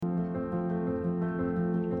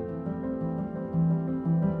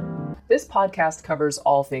This podcast covers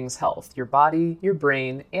all things health, your body, your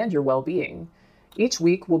brain, and your well-being. Each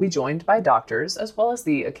week, we'll be joined by doctors, as well as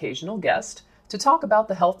the occasional guest, to talk about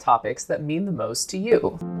the health topics that mean the most to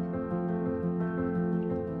you.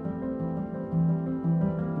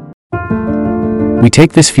 We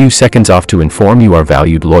take this few seconds off to inform you, our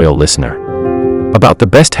valued loyal listener, about the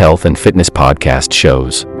best health and fitness podcast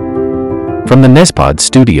shows from the Nespod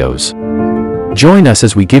studios. Join us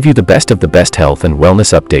as we give you the best of the best health and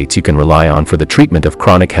wellness updates you can rely on for the treatment of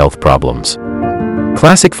chronic health problems.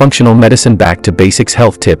 Classic functional medicine back to basics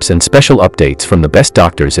health tips and special updates from the best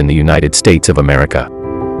doctors in the United States of America.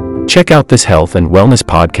 Check out this health and wellness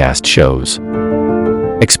podcast shows.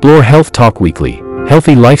 Explore Health Talk Weekly,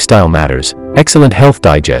 Healthy Lifestyle Matters, Excellent Health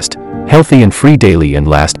Digest, Healthy and Free Daily, and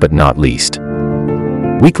last but not least,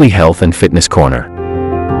 Weekly Health and Fitness Corner.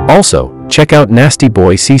 Also, check out Nasty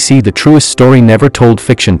Boy CC, the truest story never told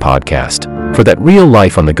fiction podcast, for that real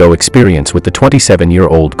life on the go experience with the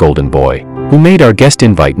 27-year-old golden boy, who made our guest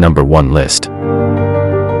invite #1 list.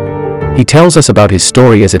 He tells us about his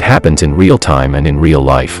story as it happens in real time and in real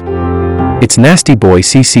life. It's Nasty Boy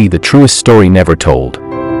CC, the truest story never told.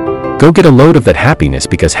 Go get a load of that happiness,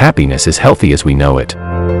 because happiness is healthy as we know it.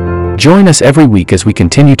 Join us every week as we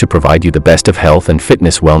continue to provide you the best of health and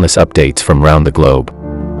fitness wellness updates from around the globe.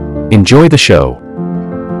 Enjoy the show.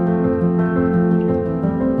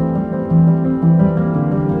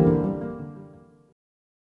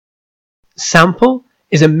 Sample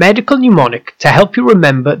is a medical mnemonic to help you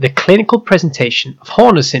remember the clinical presentation of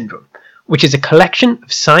Horner syndrome, which is a collection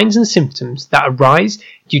of signs and symptoms that arise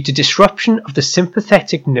due to disruption of the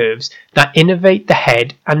sympathetic nerves that innervate the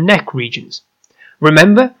head and neck regions.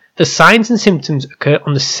 Remember, the signs and symptoms occur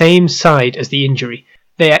on the same side as the injury.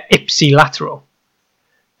 They are ipsilateral.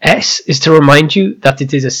 S is to remind you that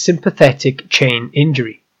it is a sympathetic chain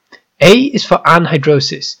injury. A is for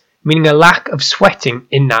anhidrosis, meaning a lack of sweating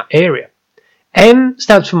in that area. M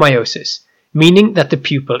stands for meiosis, meaning that the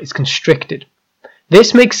pupil is constricted.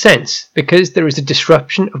 This makes sense because there is a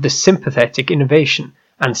disruption of the sympathetic innervation,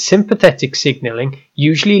 and sympathetic signaling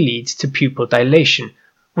usually leads to pupil dilation,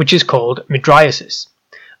 which is called mydriasis.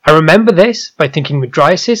 I remember this by thinking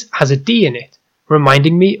mydriasis has a D in it,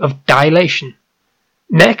 reminding me of dilation.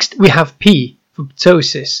 Next, we have P for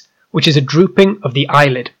ptosis, which is a drooping of the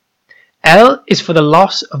eyelid. L is for the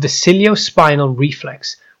loss of the ciliospinal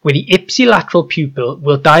reflex, where the ipsilateral pupil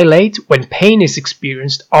will dilate when pain is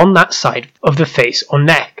experienced on that side of the face or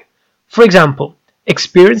neck. For example,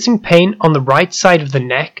 experiencing pain on the right side of the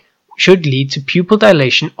neck should lead to pupil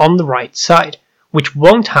dilation on the right side, which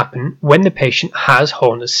won't happen when the patient has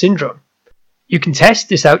Horner's syndrome. You can test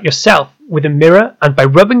this out yourself with a mirror and by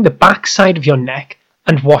rubbing the back side of your neck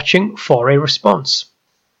and watching for a response.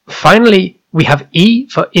 Finally, we have E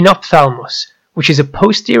for inophthalmos, which is a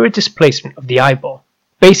posterior displacement of the eyeball.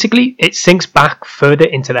 Basically, it sinks back further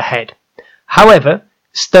into the head. However,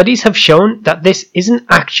 studies have shown that this isn't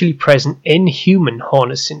actually present in human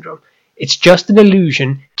Horner's syndrome. It's just an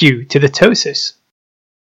illusion due to the ptosis.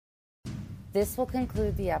 This will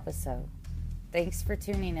conclude the episode. Thanks for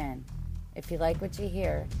tuning in. If you like what you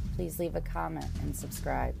hear, please leave a comment and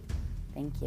subscribe. Thank you.